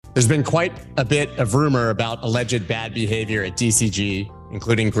There's been quite a bit of rumor about alleged bad behavior at DCG,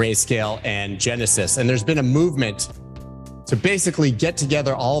 including Grayscale and Genesis. And there's been a movement to basically get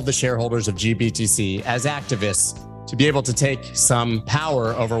together all of the shareholders of GBTC as activists to be able to take some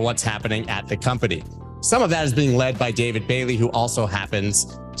power over what's happening at the company. Some of that is being led by David Bailey, who also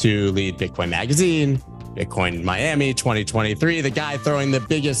happens to lead Bitcoin Magazine, Bitcoin Miami 2023, the guy throwing the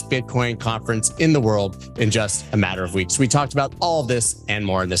biggest Bitcoin conference in the world in just a matter of weeks. We talked about all of this and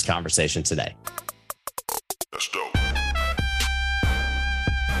more in this conversation today. Let's go.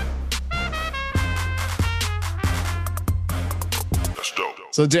 Let's go.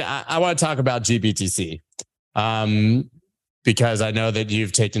 So I want to talk about GBTC because I know that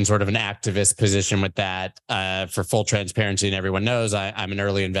you've taken sort of an activist position with that. For full transparency, and everyone knows I'm an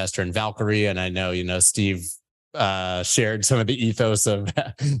early investor in Valkyrie, and I know Steve shared some of the ethos of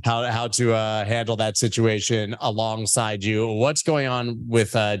how to handle that situation alongside you. What's going on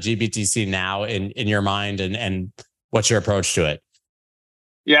with GBTC now in your mind, and what's your approach to it?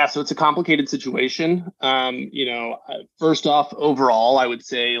 Yeah, so it's a complicated situation. First off, overall, I would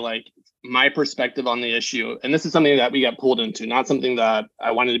say my perspective on the issue, and this is something that we got pulled into, not something that I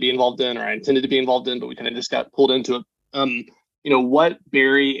wanted to be involved in or I intended to be involved in, but we kind of just got pulled into it. What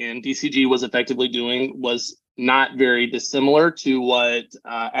Barry and DCG was effectively doing was not very dissimilar to what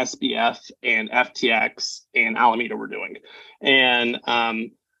SBF and FTX and Alameda were doing. And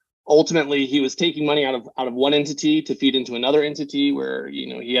ultimately, he was taking money out of one entity to feed into another entity where,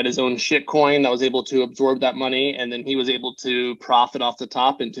 he had his own shit coin that was able to absorb that money. And then he was able to profit off the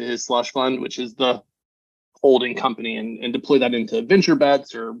top into his slush fund, which is the holding company, and deploy that into venture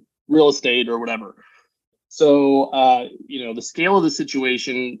bets or real estate or whatever. So, the scale of the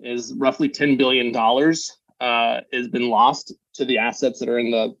situation is roughly $10 billion has been lost to the assets that are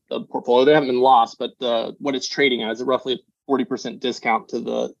in the portfolio. They haven't been lost, but what it's trading at is roughly 40% discount to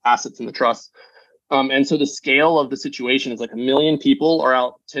the assets in the trust. And so the scale of the situation is like 1 million people are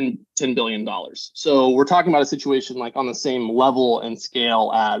out $10 billion. So we're talking about a situation like on the same level and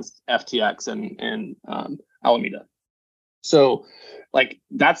scale as FTX and Alameda. So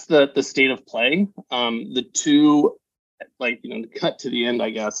that's the state of play. The two, to cut to the end, I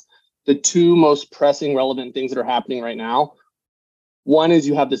guess, the two most pressing relevant things that are happening right now. One is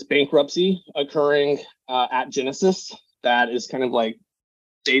you have this bankruptcy occurring at Genesis. That is kind of like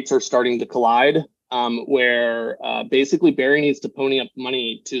dates are starting to collide, where basically Barry needs to pony up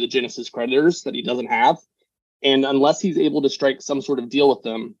money to the Genesis creditors that he doesn't have. And unless he's able to strike some sort of deal with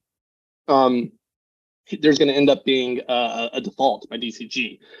them, there's going to end up being a default by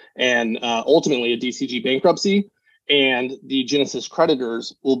DCG, and ultimately a DCG bankruptcy, and the Genesis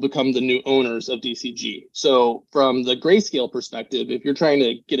creditors will become the new owners of DCG. So from the Grayscale perspective, if you're trying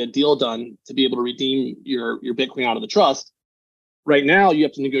to get a deal done to be able to redeem your Bitcoin out of the trust, right now you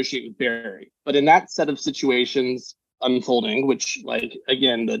have to negotiate with Barry. But in that set of situations unfolding, which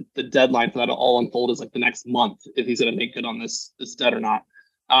again, the deadline for that to all unfold is the next month, if he's going to make good on this debt or not.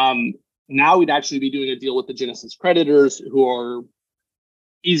 Now we'd actually be doing a deal with the Genesis creditors, who are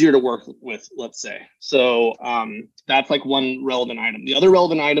easier to work with, let's say. So that's one relevant item. The other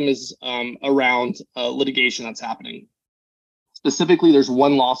relevant item is around litigation that's happening. Specifically, there's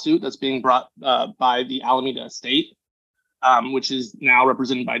one lawsuit that's being brought by the Alameda estate, which is now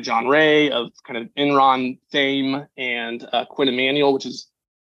represented by John Ray of kind of Enron fame, and Quinn Emanuel, which is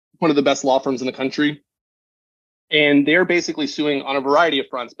one of the best law firms in the country. And they're basically suing on a variety of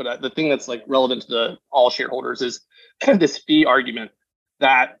fronts. But the thing that's relevant to all shareholders is this fee argument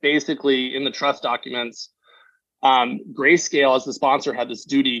that basically in the trust documents, Grayscale as the sponsor had this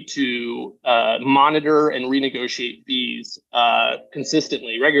duty to monitor and renegotiate fees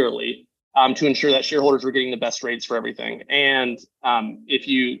consistently, regularly, to ensure that shareholders were getting the best rates for everything. And if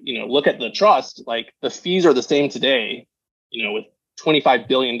you look at the trust, the fees are the same today, with $25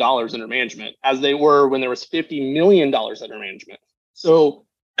 billion under management as they were when there was $50 million under management. So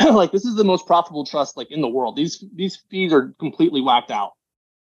this is the most profitable trust in the world. These fees are completely whacked out.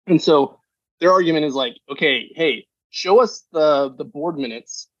 And so their argument is okay, hey, show us the board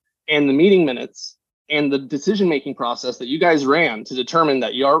minutes and the meeting minutes and the decision-making process that you guys ran to determine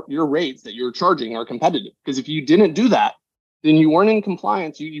that your rates that you're charging are competitive. Because if you didn't do that, then you weren't in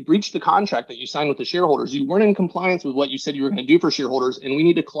compliance. You breached the contract that you signed with the shareholders. You weren't in compliance with what you said you were going to do for shareholders, and we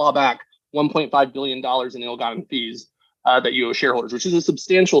need to claw back $1.5 billion in ill-gotten fees that you owe shareholders, which is a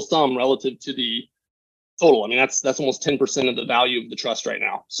substantial sum relative to the total. I mean, that's almost 10% of the value of the trust right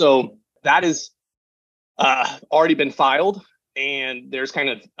now. So that is already been filed, and there's kind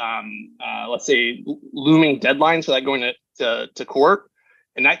of, let's say, looming deadlines for that going to court.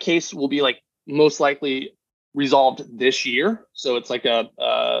 And that case will be most likely resolved this year. So it's like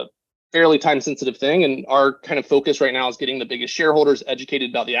a fairly time sensitive thing. And our kind of focus right now is getting the biggest shareholders educated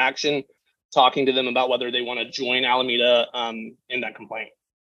about the action, talking to them about whether they want to join Alameda in that complaint.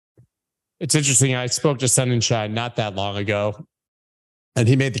 It's interesting. I spoke to Sunshine not that long ago, and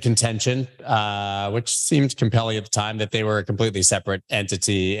he made the contention, which seemed compelling at the time, that they were a completely separate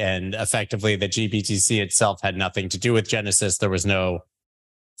entity, and effectively the GBTC itself had nothing to do with Genesis. There was no,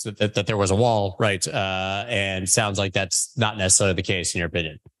 so that there was a wall, right? And sounds like that's not necessarily the case in your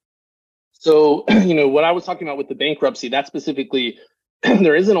opinion. So, what I was talking about with the bankruptcy, that specifically,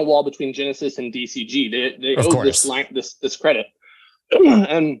 there isn't a wall between Genesis and DCG. They owe this credit.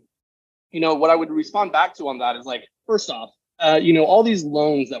 And, what I would respond back to on that is like, first off, all these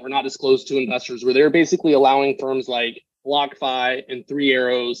loans that were not disclosed to investors, where they're basically allowing firms like BlockFi and Three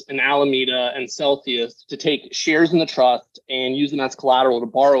Arrows and Alameda and Celsius to take shares in the trust and use them as collateral to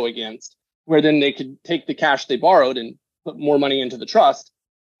borrow against, where then they could take the cash they borrowed and put more money into the trust.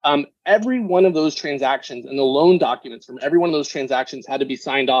 Every one of those transactions and the loan documents from every one of those transactions had to be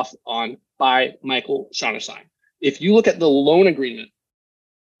signed off on by Michael Schonestein. If you look at the loan agreement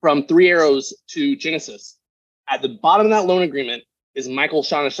from Three Arrows to Genesis, at the bottom of that loan agreement is Michael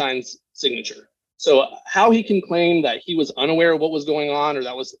Schonestein's signature. So how he can claim that he was unaware of what was going on or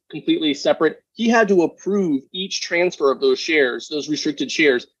that was completely separate, he had to approve each transfer of those shares, those restricted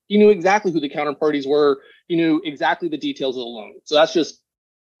shares. He knew exactly who the counterparties were. He knew exactly the details of the loan. So that's just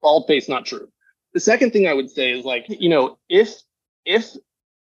bald-faced not true. The second thing I would say is like, if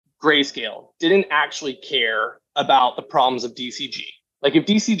Grayscale didn't actually care about the problems of DCG, like if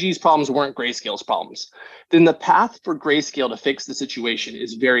DCG's problems weren't Grayscale's problems, then the path for Grayscale to fix the situation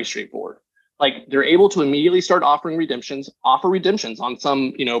is very straightforward. Like they're able to immediately start offering redemptions, offer redemptions on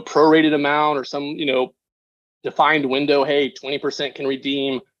some, prorated amount or some, defined window. Hey, 20% can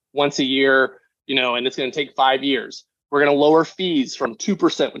redeem once a year, and it's going to take 5 years. We're going to lower fees from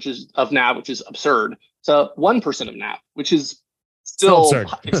 2%, which is of NAV, which is absurd, to 1% of NAV, which is still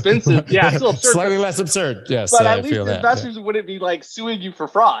expensive. Yeah, still absurd. Slightly less absurd. Yes, but at least investors wouldn't be like suing you for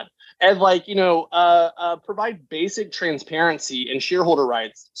fraud. And provide basic transparency and shareholder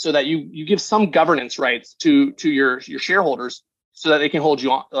rights so that you give some governance rights to your shareholders so that they can hold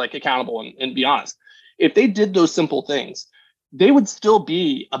you accountable and be honest. If they did those simple things, they would still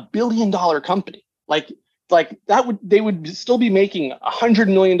be a $1 billion company. They would still be making $100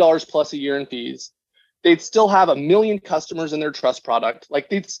 million plus a year in fees. They'd still have 1 million customers in their trust product. Like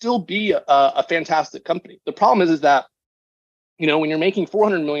they'd still be a fantastic company. The problem is that, when you're making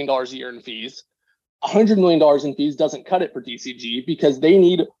 $400 million a year in fees, $100 million in fees doesn't cut it for DCG because they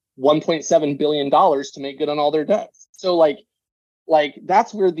need $1.7 billion to make good on all their debts. So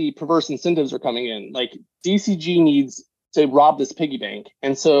that's where the perverse incentives are coming in. Like DCG needs to rob this piggy bank.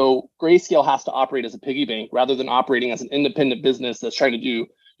 And so Grayscale has to operate as a piggy bank rather than operating as an independent business that's trying to do,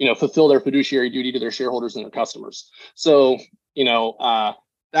 fulfill their fiduciary duty to their shareholders and their customers. So,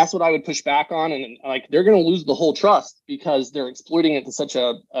 that's what I would push back on. And they're going to lose the whole trust because they're exploiting it to such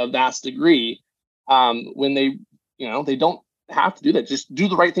a vast degree when they don't have to do that. Just do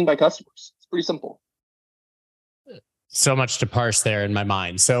the right thing by customers. It's pretty simple. So much to parse there in my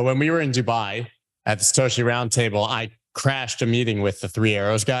mind. So when we were in Dubai at the Satoshi Roundtable, I crashed a meeting with the Three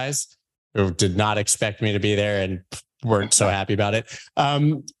Arrows guys who did not expect me to be there and weren't so happy about it.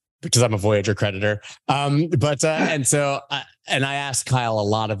 Because I'm a Voyager creditor. And I asked Kyle a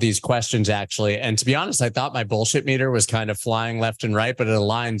lot of these questions actually. And to be honest, I thought my bullshit meter was kind of flying left and right, but it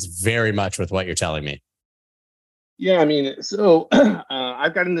aligns very much with what you're telling me. Yeah,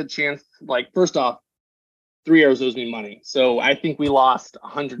 I've gotten the chance, first off, Three Arrows owes me money. So I think we lost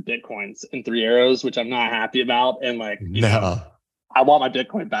 100 Bitcoins in Three Arrows, which I'm not happy about. And I want my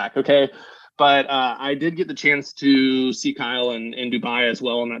Bitcoin back. Okay. But I did get the chance to see Kyle in Dubai as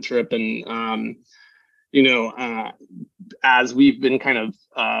well on that trip. And, as we've been kind of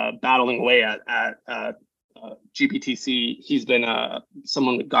battling away at GBTC, he's been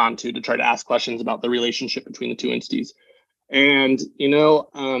someone we've gone to try to ask questions about the relationship between the two entities. And,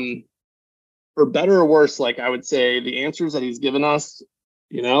 for better or worse, I would say the answers that he's given us,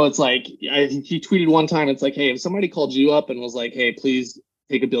 it's he tweeted one time, it's like, hey, if somebody called you up and was like, hey, please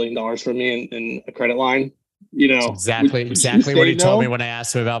take $1 billion from me in a credit line, exactly what he told me when I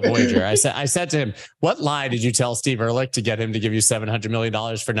asked him about Voyager. I said to him, what lie did you tell Steve Ehrlich to get him to give you $700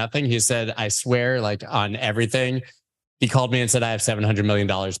 million for nothing? He said, I swear, on everything. He called me and said, I have $700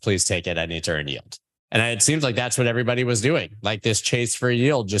 million. Please take it. I need to earn yield. And it seems like that's what everybody was doing. This chase for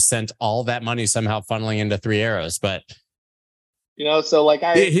yield just sent all that money somehow funneling into Three Arrows. But So like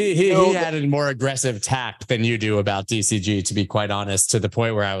he had a more aggressive tact than you do about DCG, to be quite honest, to the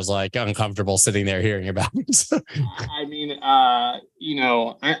point where I was like uncomfortable sitting there hearing about it. I mean,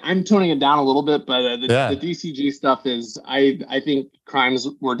 I'm toning it down a little bit, but the DCG stuff is, I think crimes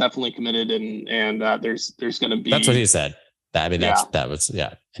were definitely committed, and there's going to be. That's what he said. I mean, that was.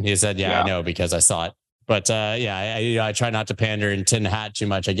 And he said, I know because I saw it. But I try not to pander and tin hat too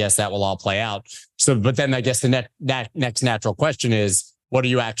much. I guess that will all play out. So, but then I guess the next natural question is, what are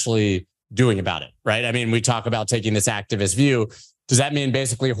you actually doing about it? Right. I mean, we talk about taking this activist view. Does that mean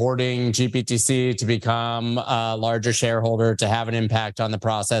basically hoarding GBTC to become a larger shareholder, to have an impact on the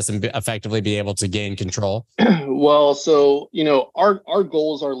process and effectively be able to gain control? Well, so, our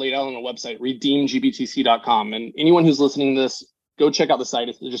goals are laid out on the website, redeemgbtc.com. And anyone who's listening to this, go check out the site.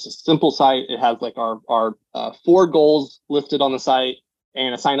 It's just a simple site. It has like our 4 goals listed on the site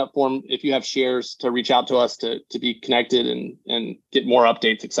and a sign up form if you have shares to reach out to us to be connected and get more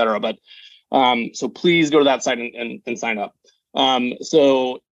updates, et cetera. But so please go to that site and sign up. Our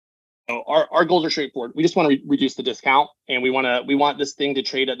goals are straightforward. We just want to reduce the discount, and we want this thing to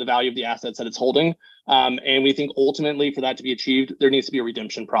trade at the value of the assets that it's holding. And we think ultimately for that to be achieved, there needs to be a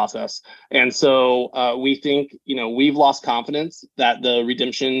redemption process. And so we think, we've lost confidence that the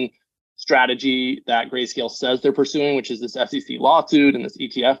redemption strategy that Grayscale says they're pursuing, which is this SEC lawsuit and this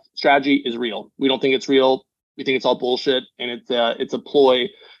ETF strategy, is real. We don't think it's real. We think it's all bullshit, and it's a ploy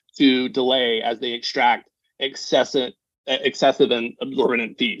to delay as they extract excessive and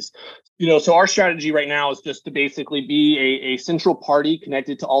absorbent fees. So our strategy right now is just to basically be a central party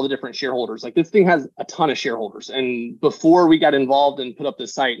connected to all the different shareholders. Like, this thing has a ton of shareholders. And before we got involved and put up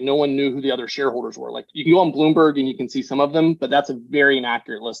this site, no one knew who the other shareholders were. Like, you can go on Bloomberg and you can see some of them, but that's a very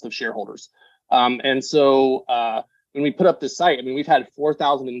inaccurate list of shareholders. And so when we put up this site, I mean, we've had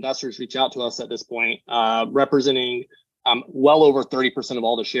 4,000 investors reach out to us at this point, representing well over 30% of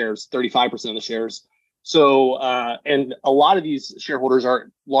all the shares, 35% of the shares. So, and a lot of these shareholders are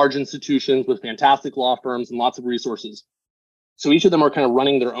large institutions with fantastic law firms and lots of resources. So each of them are kind of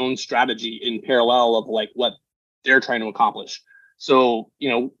running their own strategy in parallel of like what they're trying to accomplish. So,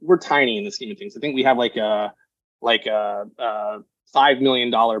 we're tiny in the scheme of things. I think we have like a $5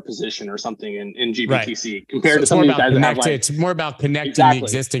 million position or something in GBTC compared to some of these guys that have like. It's more about connecting the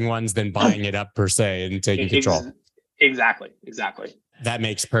existing ones than buying it up per se and taking control. Exactly. That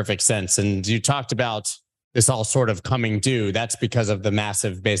makes perfect sense. And you talked about this all sort of coming due. That's because of the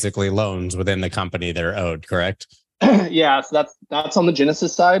massive, basically, loans within the company that are owed, correct? Yeah, so that's on the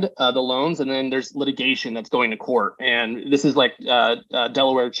Genesis side, the loans, and then there's litigation that's going to court. And this is like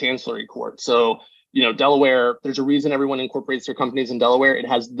Delaware Chancellery Court. So, Delaware, there's a reason everyone incorporates their companies in Delaware. It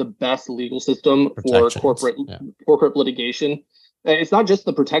has the best legal system for corporate litigation. It's not just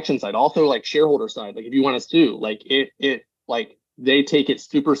the protection side, also like shareholder side. Like, if you want to sue, like it they take it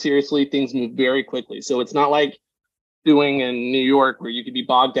super seriously. Things move very quickly. So it's not like suing in New York where you could be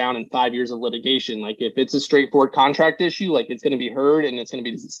bogged down in 5 years of litigation. Like, if it's a straightforward contract issue, like, it's going to be heard and it's going to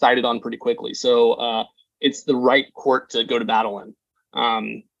be decided on pretty quickly. So it's the right court to go to battle in.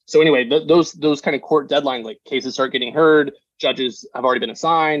 So anyway, those kind of court deadlines, like, cases start getting heard, judges have already been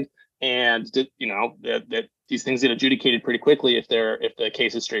assigned, and that these things get adjudicated pretty quickly if the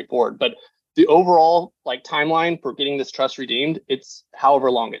case is straightforward. But the overall like timeline for getting this trust redeemed, it's however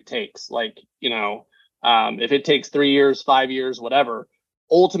long it takes. Like, if it takes 3 years, 5 years, whatever,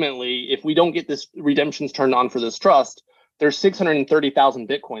 ultimately, if we don't get this redemptions turned on for this trust, there's 630,000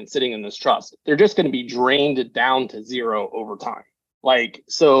 Bitcoin sitting in this trust. They're just going to be drained down to zero over time. Like,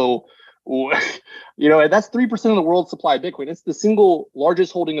 so, that's 3% of the world's supply of Bitcoin. It's the single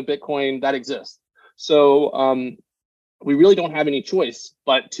largest holding of Bitcoin that exists. So, we really don't have any choice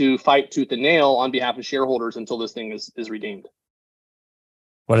but to fight tooth and nail on behalf of shareholders until this thing is redeemed.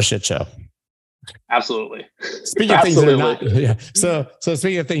 What a shit show. Absolutely. Speaking of things that are not, So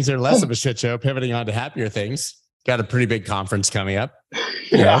speaking of things that are less of a shit show, pivoting on to happier things, got a pretty big conference coming up.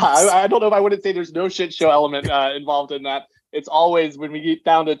 I don't know if I wouldn't say there's no shit show element involved in that. It's always, when we get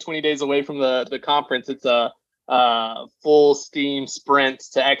down to 20 days away from the conference, it's a full steam sprint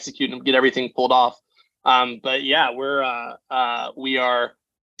to execute and get everything pulled off. But yeah, we are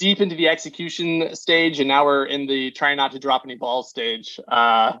deep into the execution stage, and now we're in the trying not to drop any balls stage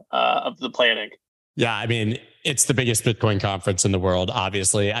of the planning. Yeah, I mean, it's the biggest Bitcoin conference in the world,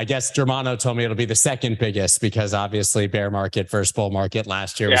 obviously. I guess Germano told me it'll be the second biggest because obviously bear market versus bull market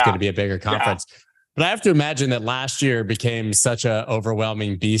last year was going to be a bigger conference. Yeah. But I have to imagine that last year became such an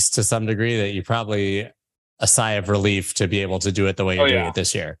overwhelming beast to some degree that you probably a sigh of relief to be able to do it the way you're doing it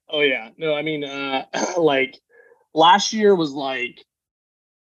this year. Oh yeah. No, I mean, like last year was like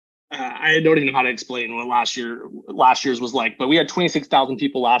I don't even know how to explain what last year's was like, but we had 26,000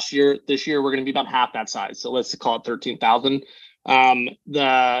 people last year. This year we're going to be about half that size. So let's call it 13,000.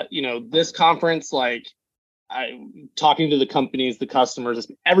 This conference, like talking to the companies, the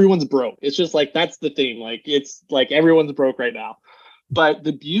customers, everyone's broke. It's just like, that's the thing. Like, it's like everyone's broke right now. But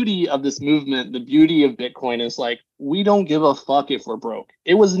the beauty of this movement, the beauty of Bitcoin is like, we don't give a fuck if we're broke.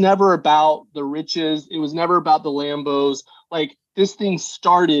 It was never about the riches. It was never about the Lambos. Like, this thing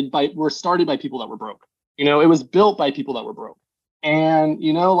started by people that were broke. It was built by people that were broke. And,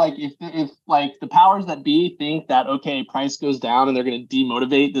 like if like the powers that be think that, okay, price goes down and they're going to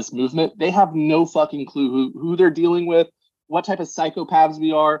demotivate this movement, they have no fucking clue who they're dealing with, what type of psychopaths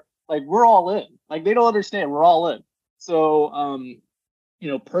we are. Like, we're all in. Like, they don't understand. We're all in. So,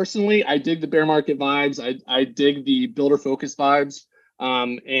 personally, I dig the bear market vibes. I dig the builder focus vibes.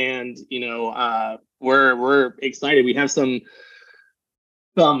 We're excited. We have some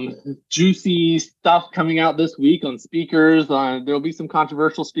juicy stuff coming out this week on speakers. There'll be some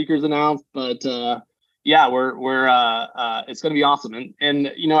controversial speakers announced, but it's going to be awesome.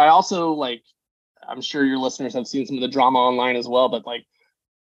 And I also, like, I'm sure your listeners have seen some of the drama online as well, but like,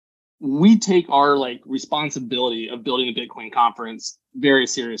 we take our like responsibility of building a Bitcoin conference very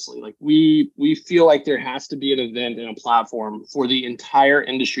seriously. Like, we feel like there has to be an event and a platform for the entire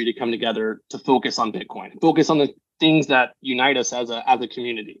industry to come together to focus on Bitcoin, focus on the things that unite us as a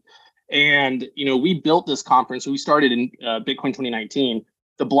community. And, we built this conference. We started in Bitcoin 2019.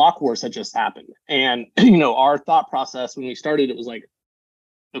 The block wars had just happened. And, our thought process when we started, it was like,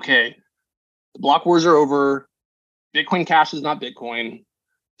 okay, the block wars are over. Bitcoin Cash is not Bitcoin.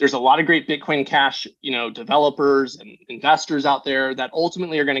 There's a lot of great Bitcoin Cash, developers and investors out there that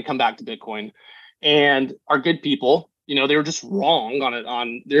ultimately are going to come back to Bitcoin and are good people. They were just wrong on it.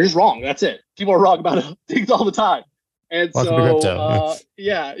 They're just wrong. That's it. People are wrong about things all the time. And Welcome to crypto.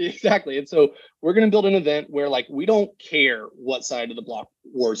 Yeah, exactly. And so we're going to build an event where, like, we don't care what side of the block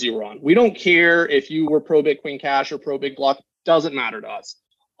wars you were on. We don't care if you were pro Bitcoin Cash or pro Big Block. Doesn't matter to us.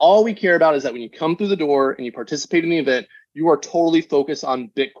 All we care about is that when you come through the door and you participate in the event, you are totally focused on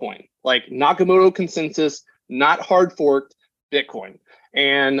Bitcoin, like Nakamoto consensus, not hard forked Bitcoin.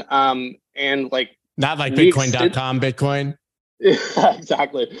 And like, not like Bitcoin.com Bitcoin. Yeah,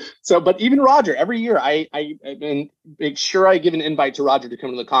 exactly. So, but even Roger, every year I make sure I give an invite to Roger to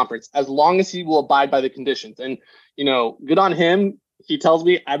come to the conference, as long as he will abide by the conditions. And, good on him. He tells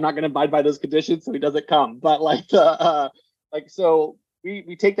me I'm not going to abide by those conditions, so he doesn't come. But so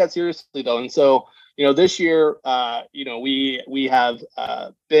we take that seriously though. And so, this year, we've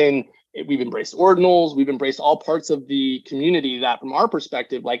embraced ordinals. We've embraced all parts of the community that, from our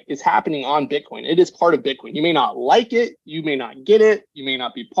perspective, like, is happening on Bitcoin. It is part of Bitcoin. You may not like it. You may not get it. You may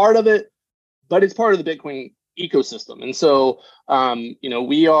not be part of it, but it's part of the Bitcoin ecosystem. And so,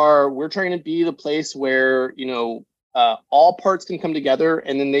 we're trying to be the place where, all parts can come together,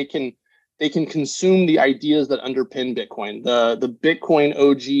 and then they can consume the ideas that underpin Bitcoin, the Bitcoin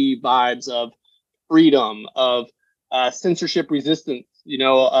OG vibes of freedom, of censorship resistance,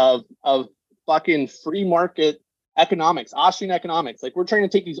 of fucking free market economics, Austrian economics. Like, we're trying to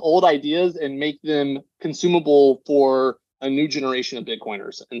take these old ideas and make them consumable for a new generation of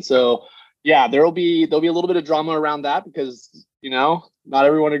Bitcoiners. And so, yeah, there'll be a little bit of drama around that because, not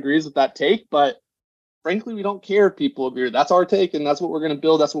everyone agrees with that take, but frankly, we don't care if people agree. That's our take, and that's what we're going to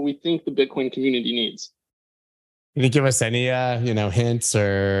build. That's what we think the Bitcoin community needs. Can you give us any, hints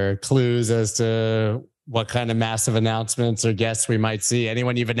or clues as to what kind of massive announcements or guests we might see?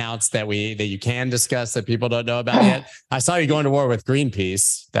 Anyone you've announced that you can discuss that people don't know about yet? I saw you going to war with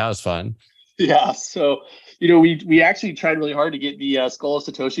Greenpeace. That was fun. Yeah. So, we actually tried really hard to get the Skull of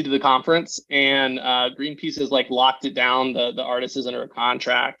Satoshi to the conference, and Greenpeace has like locked it down. The artist is under a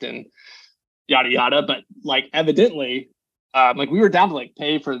contract and yada yada. But like, evidently, we were down to like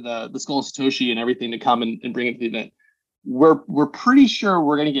pay for the Skull of Satoshi and everything to come and bring it to the event. We're pretty sure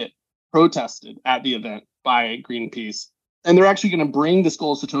we're going to get protested at the event by Greenpeace, and they're actually going to bring the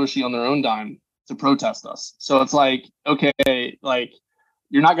Skull of Satoshi on their own dime to protest us. So it's like, okay, like,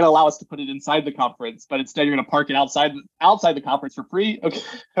 you're not going to allow us to put it inside the conference, but instead you're going to park it outside the conference for free.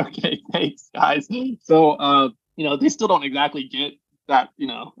 Okay, thanks, guys. So they still don't exactly get that.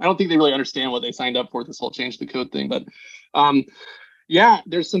 I don't think they really understand what they signed up for, this whole change the code thing. But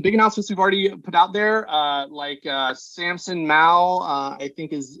there's some big announcements we've already put out there. Samson Mao, I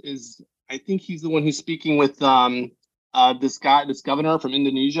think I think he's the one who's speaking with this governor from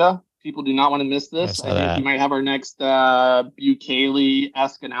Indonesia. People do not want to miss this. I think he might have our next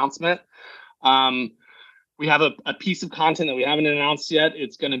Bukele-esque announcement. We have a piece of content that we haven't announced yet.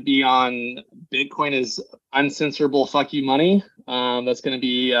 It's going to be on Bitcoin is uncensorable fuck you money. That's going to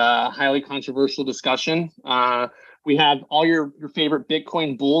be a highly controversial discussion. We have all your favorite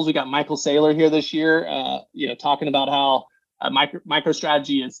Bitcoin bulls. We got Michael Saylor here this year, talking about how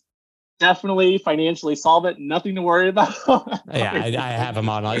MicroStrategy is definitely financially solvent, nothing to worry about. Yeah, I have him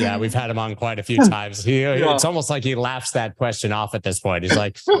on. Yeah, we've had him on quite a few times. It's almost like he laughs that question off at this point. He's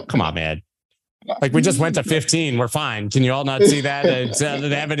like, come on, man. Like, we just went to 15. We're fine. Can you all not see that?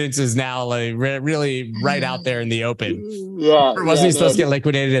 The evidence is now like really right out there in the open. Yeah. Wasn't he supposed to get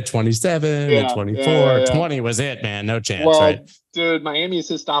liquidated at 27 and 24? 20 was it, man. No chance, right? Dude, Miami is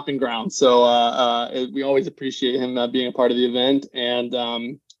his stomping ground. So we always appreciate him being a part of the event.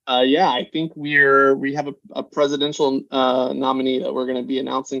 And I think we have a presidential nominee that we're going to be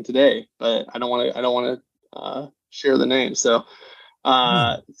announcing today, but I don't want to share the name. So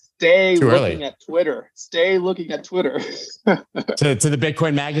stay looking at Twitter. Stay looking at Twitter. to the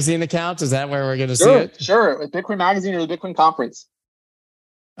Bitcoin Magazine account. Is that where we're going to see it? Sure. With Bitcoin Magazine or the Bitcoin Conference.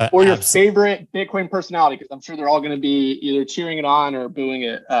 Or your favorite Bitcoin personality, because I'm sure they're all going to be either cheering it on or booing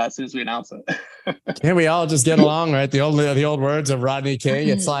it as soon as we announce it. Can't we all just get along, right? The old words of Rodney King.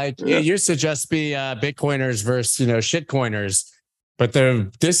 It's like it used to just be Bitcoiners versus shitcoiners, but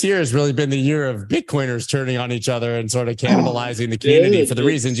this year has really been the year of Bitcoiners turning on each other and sort of cannibalizing the community for the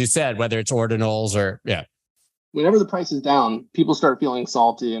reasons you said, whether it's ordinals or Whenever the price is down, people start feeling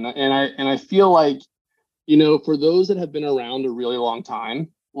salty, and I feel like for those that have been around a really long time.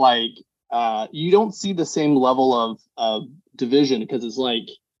 Like you don't see the same level of division, because it's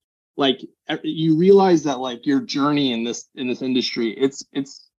like you realize that like your journey in this industry, it's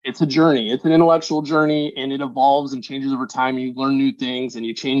a journey. It's an intellectual journey, and it evolves and changes over time. You learn new things and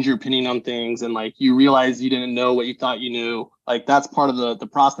you change your opinion on things, and like you realize you didn't know what you thought you knew. Like that's part of the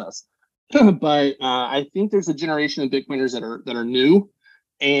process. But I think there's a generation of Bitcoiners that are new.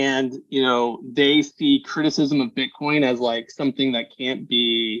 And, they see criticism of Bitcoin as like something that can't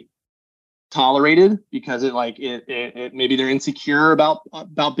be tolerated, because it maybe they're insecure about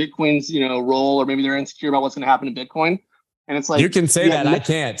Bitcoin's, role, or maybe they're insecure about what's going to happen to Bitcoin. And it's like, you can say that. I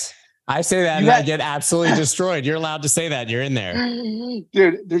can't. I say that and I get absolutely destroyed. You're allowed to say that. You're in there.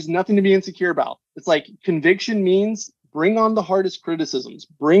 Dude, there's nothing to be insecure about. It's like conviction means bring on the hardest criticisms.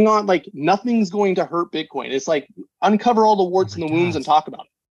 Bring on, like, nothing's going to hurt Bitcoin. It's like uncover all the warts and the wounds and talk about it.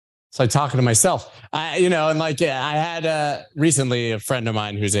 It's like talking to myself. I had recently a friend of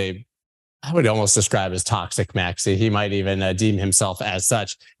mine who's I would almost describe as toxic maxi. He might even deem himself as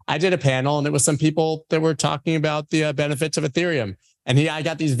such. I did a panel, and it was some people that were talking about the benefits of Ethereum. And I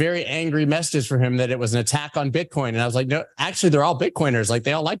got these very angry messages for him that it was an attack on Bitcoin. And I was like, no, actually, they're all Bitcoiners. Like,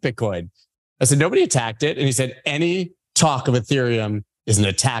 they all like Bitcoin. I said, nobody attacked it. And he said, any talk of Ethereum is an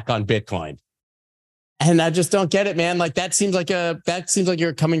attack on Bitcoin. And I just don't get it, man. Like, that seems like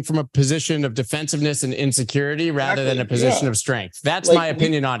you're coming from a position of defensiveness and insecurity rather than a position of strength. That's like, my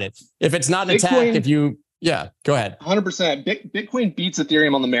opinion on it. If it's not an attack, go ahead. 100%. Bitcoin beats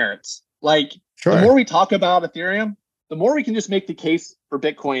Ethereum on the merits. Like, The more we talk about Ethereum, the more we can just make the case for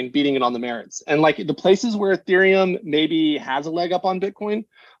Bitcoin beating it on the merits. And like the places where Ethereum maybe has a leg up on Bitcoin,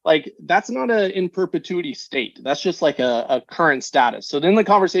 like that's not a in perpetuity state. That's just like a current status. So then the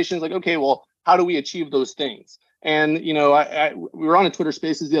conversation is like, okay, well, how do we achieve those things? And, we were on a Twitter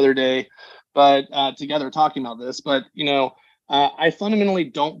Spaces the other day, but together talking about this, but, I fundamentally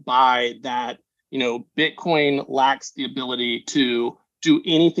don't buy that, Bitcoin lacks the ability to do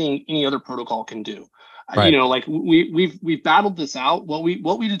anything any other protocol can do. Right. Like we've battled this out. What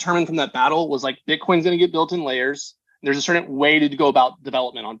we determined from that battle was like Bitcoin's going to get built in layers. There's a certain way to go about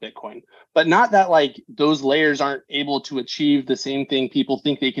development on Bitcoin, but not that like those layers aren't able to achieve the same thing people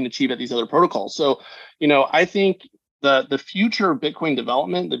think they can achieve at these other protocols. So, I think the future of Bitcoin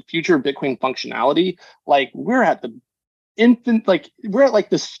development, the future of Bitcoin functionality, like we're at the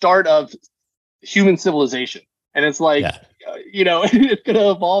the start of human civilization. And it's like, it's going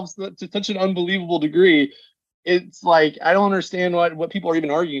to evolve to such an unbelievable degree. It's like, I don't understand what people are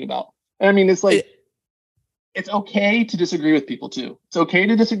even arguing about. I mean, it's like, it's okay to disagree with people too. It's okay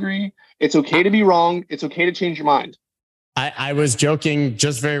to disagree. It's okay to be wrong. It's okay to change your mind. I was joking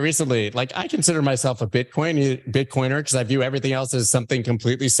just very recently. Like, I consider myself a Bitcoiner because I view everything else as something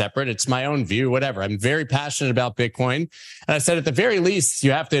completely separate. It's my own view, whatever. I'm very passionate about Bitcoin. And I said, at the very least,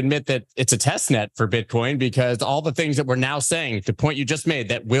 you have to admit that it's a test net for Bitcoin, because all the things that we're now saying, the point you just made,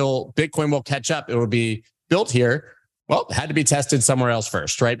 that Bitcoin will catch up. It will be built here. Well, it had to be tested somewhere else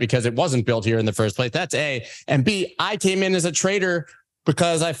first, right? Because it wasn't built here in the first place. That's A. And B, I came in as a trader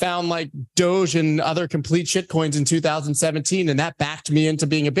because I found like Doge and other complete shitcoins in 2017, and that backed me into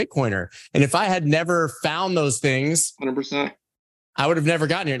being a Bitcoiner. And if I had never found those things, 100%, I would have never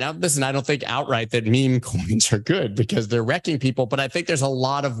gotten here. Now, listen, I don't think outright that meme coins are good because they're wrecking people, but I think there's a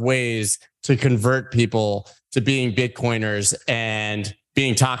lot of ways to convert people to being Bitcoiners, and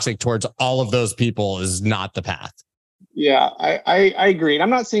being toxic towards all of those people is not the path. Yeah, I agree. And I'm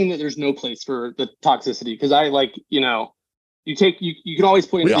not saying that there's no place for the toxicity, because I like, you can always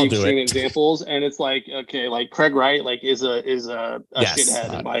point to the extreme examples, and it's like, okay, like Craig Wright, like is a yes.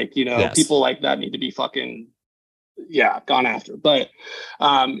 shithead, and like, yes. people like that need to be fucking, gone after. But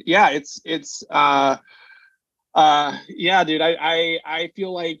yeah, yeah, dude, I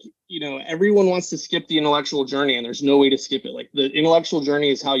feel like, everyone wants to skip the intellectual journey, and there's no way to skip it. Like, the intellectual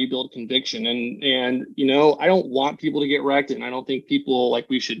journey is how you build conviction. And I don't want people to get wrecked, and I don't think people, like,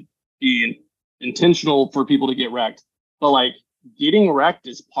 we should be intentional for people to get wrecked. But like, getting wrecked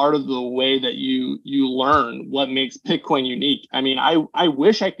is part of the way that you learn what makes Bitcoin unique. I mean, I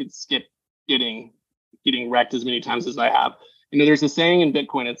wish I could skip getting wrecked as many times as I have. There's a saying in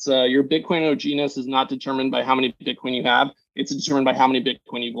Bitcoin. It's your Bitcoin OG-ness is not determined by how many Bitcoin you have. It's determined by how many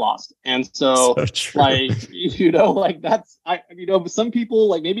Bitcoin you've lost. And so like, like that's, some people,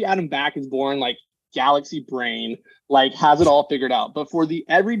 like maybe Adam Back is born like galaxy brain, like has it all figured out. But for the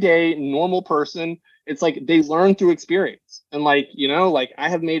everyday normal person, it's like they learn through experience. And like, like I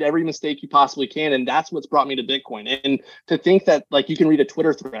have made every mistake you possibly can. And that's what's brought me to Bitcoin. And to think that like you can read a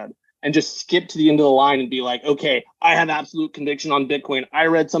Twitter thread and just skip to the end of the line and be like, okay, I have absolute conviction on Bitcoin. I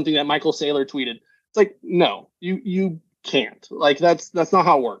read something that Michael Saylor tweeted. It's like, no, you can't. Like, that's not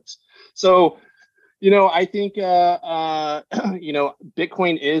how it works. So, I think,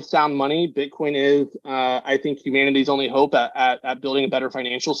 Bitcoin is sound money. Bitcoin is, I think, humanity's only hope at building a better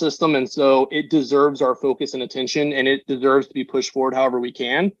financial system. And so it deserves our focus and attention, and it deserves to be pushed forward however we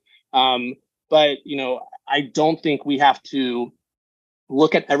can. But, I don't think we have to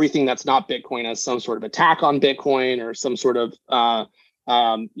look at everything that's not Bitcoin as some sort of attack on Bitcoin or some sort of,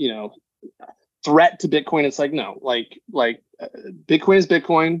 threat to Bitcoin. It's like, no, like Bitcoin is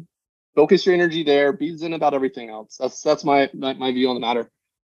Bitcoin. Focus your energy there. Be zen about everything else. That's my view on the matter.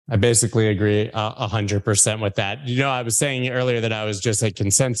 I basically agree 100% with that. I was saying earlier that I was just at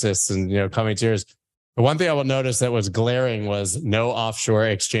Consensus and, coming to yours. The one thing I will notice that was glaring was no offshore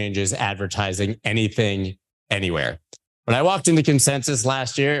exchanges advertising anything anywhere. When I walked into Consensus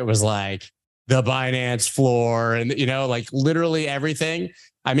last year, it was like the Binance floor and, like literally everything.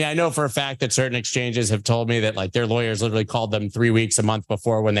 I mean, I know for a fact that certain exchanges have told me that like their lawyers literally called them 3 weeks, a month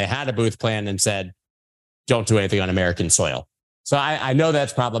before when they had a booth plan and said, don't do anything on American soil. So I know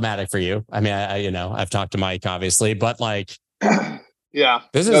that's problematic for you. I mean, I've talked to Mike, obviously, but like, yeah,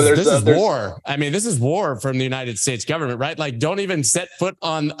 this is war. I mean, this is war from the United States government, right? Like, don't even set foot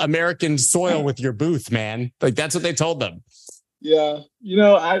on American soil with your booth, man. Like, that's what they told them. Yeah.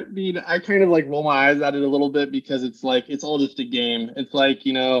 I mean, I kind of like roll my eyes at it a little bit because it's like, it's all just a game. It's like,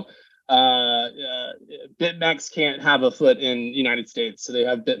 BitMEX can't have a foot in the United States. So they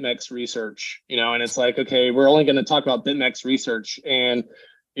have BitMEX research, and it's like, okay, we're only going to talk about BitMEX research. And,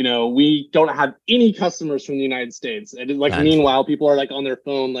 we don't have any customers from the United States. And it's like, meanwhile, people are like on their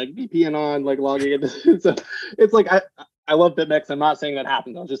phone, like VPN on, like logging in. So it's like, I love BitMEX. I'm not saying that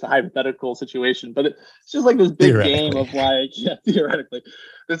happened. That was just a hypothetical situation, but it's just like this big game of like, theoretically,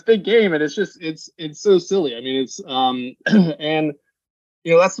 this big game, and it's just it's so silly. I mean, it's and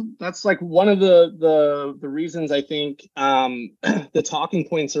that's like one of the reasons I think the talking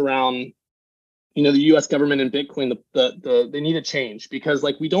points around the U.S. government and Bitcoin, they need to change, because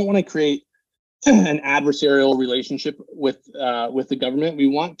like we don't want to create an adversarial relationship with the government. We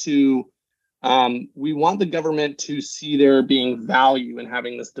want the government to see there being value in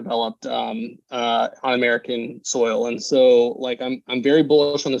having this developed on American soil. And so like I'm very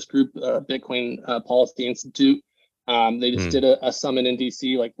bullish on this group, Bitcoin Policy Institute. They just did a summit in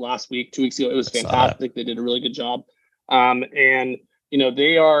DC like last week, 2 weeks ago. It was fantastic. They did a really good job. And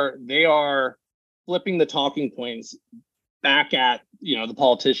they are flipping the talking points back at the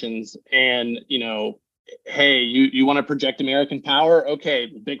politicians, and hey, you want to project American power? Okay,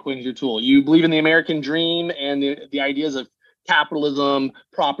 Bitcoin's your tool. You believe in the American dream and the ideas of capitalism,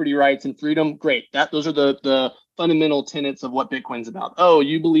 property rights, and freedom? Great. Those are the fundamental tenets of what Bitcoin's about. Oh,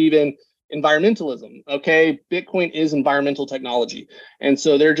 you believe in environmentalism? Okay, Bitcoin is environmental technology. And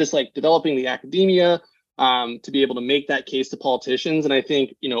so they're just like developing the academia to be able to make that case to politicians. And I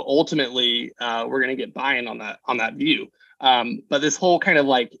think, ultimately we're going to get buy-in on that view. But this whole kind of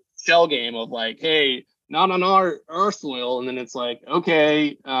like shell game of like, hey, not on our soil, and then it's like,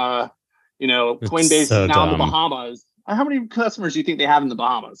 okay, Coinbase is now in the Bahamas. How many customers do you think they have in the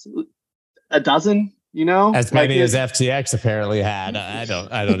Bahamas? A dozen? You know, as many as FTX apparently had. I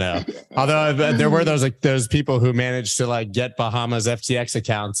don't know. Although there were those people who managed to like get Bahamas FTX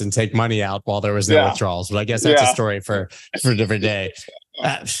accounts and take money out while there was no withdrawals. But I guess that's a story for a different day.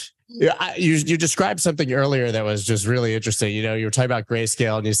 You described something earlier that was just really interesting. You know, you were talking about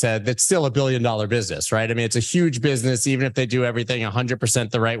Grayscale and you said that's still $1 billion business, right? I mean, it's a huge business, even if they do everything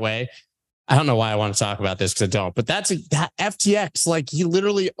 100% the right way. I don't know why I want to talk about this because I don't, but that FTX, like he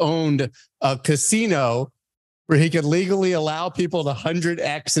literally owned a casino where he could legally allow people to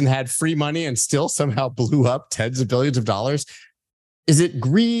 100x and had free money and still somehow blew up tens of billions of dollars. Is it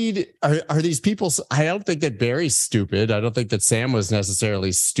greed? Are these people? I don't think that Barry's stupid. I don't think that Sam was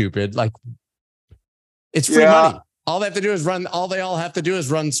necessarily stupid. Like it's free money. All they have to do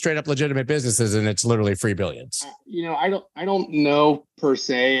is run straight up legitimate businesses, and it's literally free billions. You know, I don't know per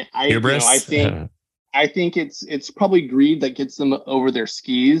se. I think it's probably greed that gets them over their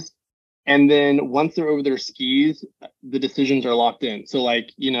skis, and then once they're over their skis, the decisions are locked in. So,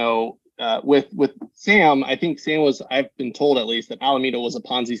 like, you know, with Sam, I think Sam was. I've been told at least that Alameda was a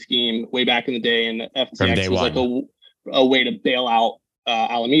Ponzi scheme way back in the day, and FTX was like a way to bail out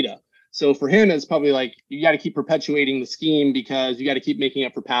Alameda. So for him, it's probably like, you got to keep perpetuating the scheme because you got to keep making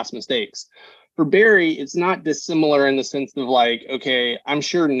up for past mistakes. For Barry, it's not dissimilar in the sense of like, okay, I'm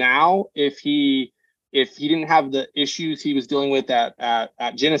sure now if he didn't have the issues he was dealing with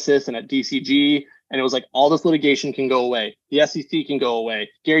at Genesis and at DCG, and it was like all this litigation can go away, the SEC can go away,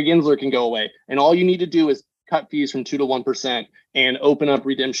 Gary Gensler can go away, and all you need to do is cut fees from 2 to 1% and open up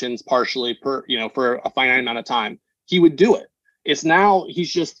redemptions partially for a finite amount of time, he would do it. It's now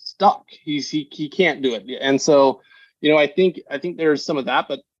he's just stuck. He can't do it. And so, you know, I think there's some of that,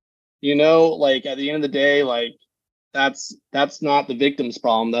 but you know, like at the end of the day, like that's not the victim's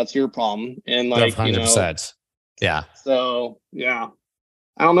problem. That's your problem. And like, 100%. Yeah. So yeah.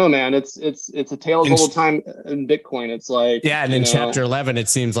 I don't know, man. It's a tale of old time in Bitcoin. It's like, yeah. And in chapter 11, it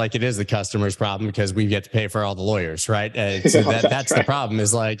seems like it is the customer's problem because we get to pay for all the lawyers, right? That's the problem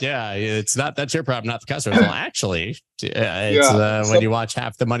is like, that's your problem, not the customer's. Well, actually, when you watch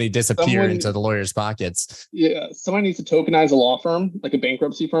half the money disappear into the lawyer's pockets. Yeah. Somebody needs to tokenize a law firm, like a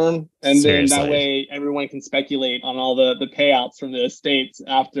bankruptcy firm. And then that way everyone can speculate on all the payouts from the estates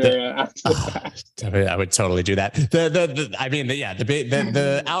after the fact. I would totally do that.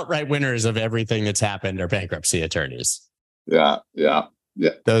 The outright winners of everything that's happened are bankruptcy attorneys. Yeah.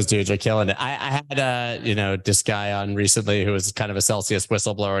 Those dudes are killing it. I had this guy on recently who was kind of a Celsius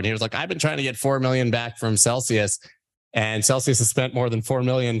whistleblower, and he was like, I've been trying to get 4 million back from Celsius, and Celsius has spent more than 4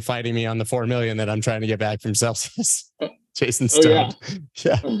 million fighting me on the 4 million that I'm trying to get back from Celsius. Jason Stone.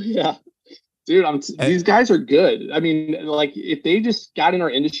 Yeah. Dude, these guys are good. I mean, like if they just got in our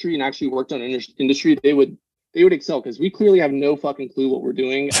industry and actually worked on industry, they would excel, because we clearly have no fucking clue what we're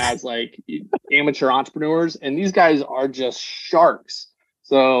doing as like amateur entrepreneurs, and these guys are just sharks.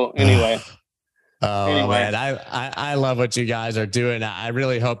 So anyway. Man, I love what you guys are doing. I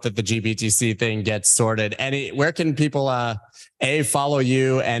really hope that the GBTC thing gets sorted. Where can people A, follow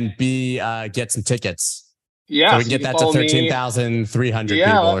you, and B, get some tickets? Yeah, so we can get that to 13,300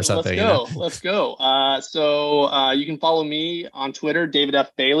 people or something. Let's go. So you can follow me on Twitter, David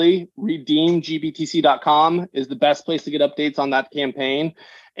F. Bailey. RedeemGBTC.com is the best place to get updates on that campaign.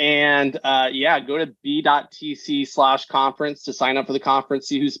 And go to b.tc/conference to sign up for the conference,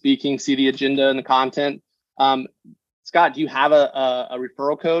 see who's speaking, see the agenda and the content. Scott, do you have a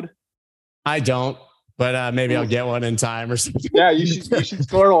referral code? I don't, but maybe I'll get one in time or something. Yeah, you should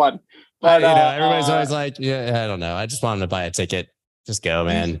score one. But everybody's always like, I don't know. I just want them to buy a ticket. Just go,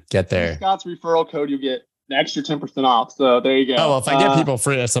 man. Get there. Scott's referral code, you get an extra 10% off. So there you go. Oh, well, if I get people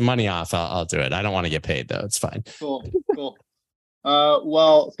free some money off, I'll do it. I don't want to get paid though. It's fine. Cool.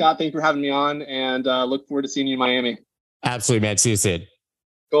 Well, Scott, thanks for having me on, and look forward to seeing you in Miami. Absolutely, man. See you soon.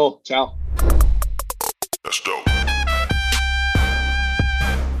 Cool. Ciao. That's dope.